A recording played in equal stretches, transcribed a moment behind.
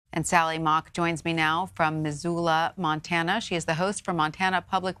And Sally Mauk joins me now from Missoula, Montana. She is the host for Montana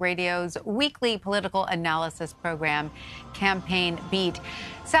Public Radio's weekly political analysis program, Campaign Beat.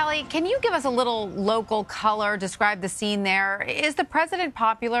 Sally, can you give us a little local color, describe the scene there? Is the president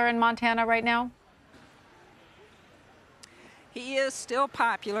popular in Montana right now? He is still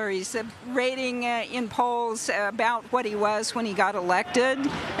popular. He's rating in polls about what he was when he got elected.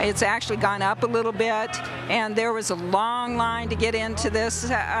 It's actually gone up a little bit, and there was a long line to get into this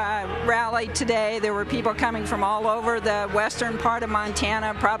rally today. There were people coming from all over the western part of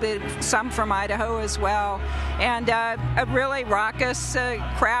Montana, probably some from Idaho as well, and a really raucous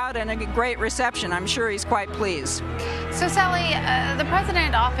crowd and a great reception. I'm sure he's quite pleased. So, Sally, the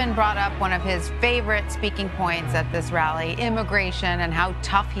president often brought up one of his favorite speaking points at this rally, immigration and how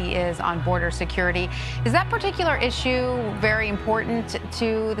tough he is on border security. Is that particular issue very important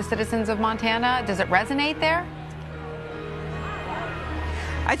to the citizens of Montana? Does it resonate there?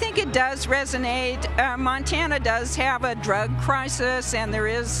 I think it does resonate. Montana does have a drug crisis, and there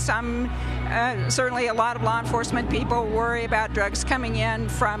is certainly a lot of law enforcement people worry about drugs coming in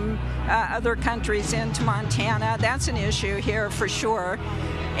from other countries into Montana. That's an issue here for sure.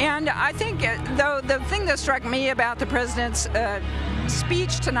 And I think, though, the thing that struck me about the president's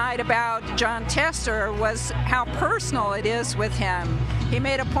speech tonight about Jon Tester was how personal it is with him. He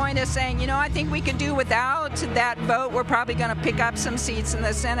made a point of saying, you know, I think we could do without that vote. We're probably going to pick up some seats in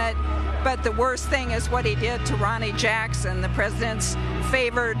the Senate. But the worst thing is what he did to Ronnie Jackson, the president's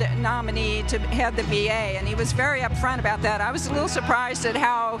favored nominee to head the VA. And he was very upfront about that. I was a little surprised at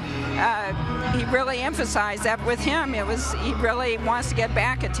how he really emphasized that with him. He really wants to get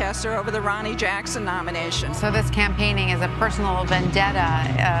back at Tester over the Ronnie Jackson nomination. So this campaigning is a personal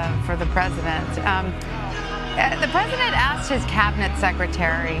vendetta for the president. The president asked his cabinet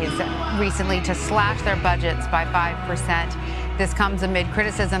secretaries recently to slash their budgets by 5%. This comes amid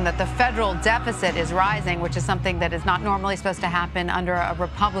criticism that the federal deficit is rising, which is something that is not normally supposed to happen under a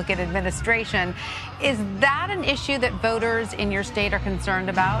Republican administration. Is that an issue that voters in your state are concerned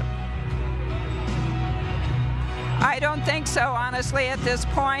about? I don't think so, honestly, at this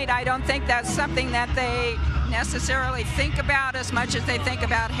point. I don't think that's something that they necessarily think about as much as they think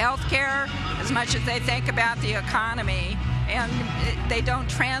about health care, as much as they think about the economy. And they don't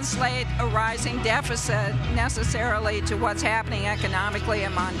translate a rising deficit necessarily to what's happening economically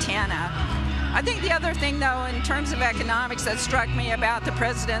in Montana. I think the other thing, though, in terms of economics that struck me about the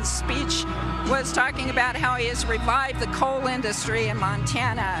president's speech was talking about how he has revived the coal industry in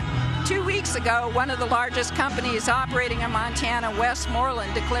Montana. 2 weeks ago, one of the largest companies operating in Montana,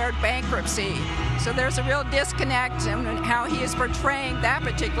 Westmoreland, declared bankruptcy. So there's a real disconnect in how he is portraying that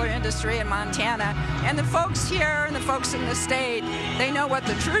particular industry in Montana. And the folks here and the folks in the state, they know what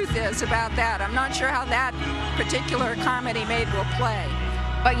the truth is about that. I'm not sure how that particular comment he made will play.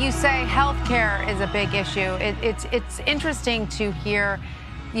 But you say health care is a big issue. It's interesting to hear,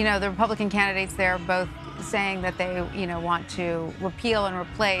 you know, the Republican candidates there both saying that they, you know, want to repeal and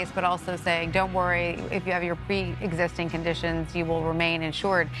replace, but also saying, don't worry, if you have your pre-existing conditions, you will remain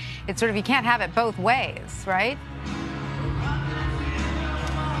insured. It's sort of, you can't have it both ways, right?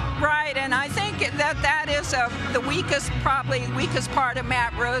 Right, and I think that is the weakest part of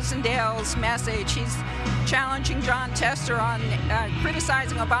Matt Rosendale's message. He's challenging Jon Tester on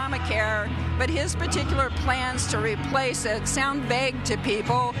criticizing Obamacare, but his particular plans to replace it sound vague to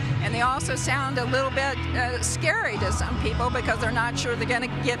people, and they also sound a little bit scary to some people because they're not sure they're going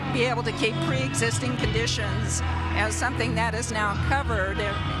to be able to keep pre-existing conditions as something that is now covered.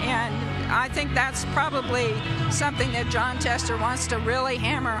 And I think that's probably something that Jon Tester wants to really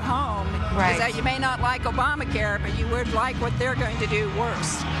hammer home, right, is that you may not like Obamacare, but you would like what they're going to do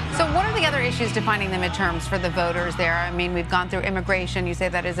worse. So what are the other issues defining the midterms for the voters there? I mean, we've gone through immigration. You say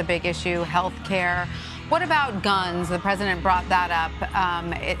that is a big issue. Health care. What about guns? The president brought that up.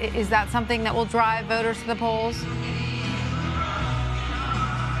 Is that something that will drive voters to the polls?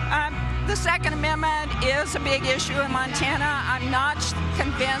 The Second Amendment is a big issue in Montana. I'm not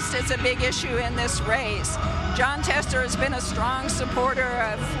convinced it's a big issue in this race. Jon Tester has been a strong supporter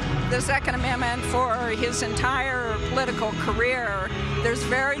of the Second Amendment for his entire political career. There's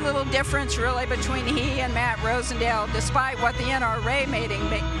very little difference, really, between he and Matt Rosendale, despite what the NRA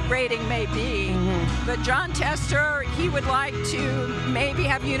rating may be. Mm-hmm. But Jon Tester, he would like to maybe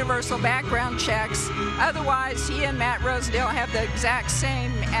have universal background checks. Otherwise, he and Matt Rosendale have the exact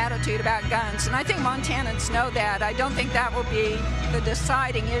same attitude about guns. And I think Montanans know that. I don't think that will be the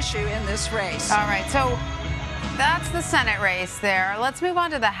deciding issue in this race. All right. So That's the Senate race there. Let's move on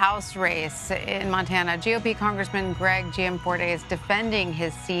to the House race in Montana. GOP Congressman Greg Gianforte is defending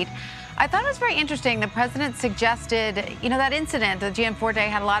his seat. I thought it was very interesting. The president suggested, that incident that Gianforte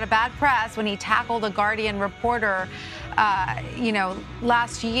had a lot of bad press when he tackled a Guardian reporter,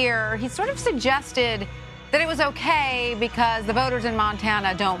 last year. He sort of suggested that it was okay because the voters in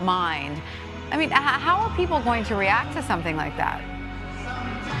Montana don't mind. I mean, how are people going to react to something like that?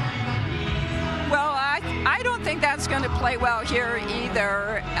 Well, I don't think that's going to play well here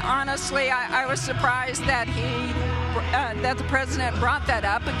either. Honestly, I was surprised that that the president brought that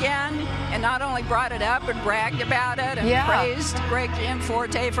up again, and not only brought it up, but bragged about it and praised Greg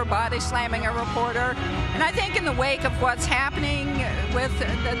Gianforte for body slamming a reporter. And I think in the wake of what's happening with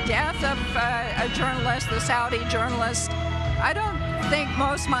the death of a journalist, the Saudi journalist, I don't think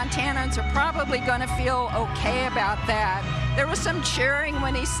most Montanans are probably going to feel okay about that. There was some cheering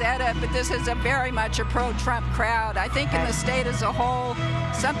when he said it, but this is very much a pro-Trump crowd. I think in the state as a whole,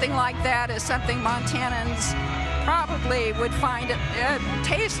 something like that is something Montanans probably would find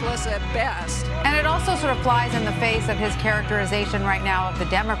tasteless at best. And it also sort of flies in the face of his characterization right now of the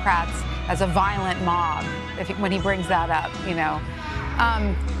Democrats as a violent mob, when he brings that up,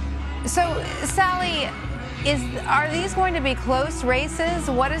 So, Sally, are these going to be close races?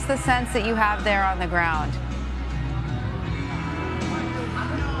 What is the sense that you have there on the ground?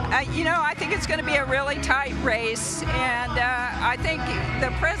 I think it's going to be a really tight race, and I think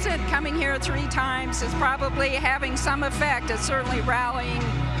the president coming here 3 times is probably having some effect. It's certainly rallying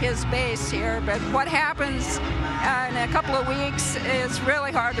his base here, but what happens in a couple of weeks is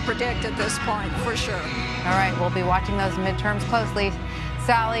really hard to predict at this point, for sure. All right, we'll be watching those midterms closely.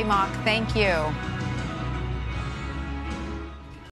 Sally Mauk, thank you.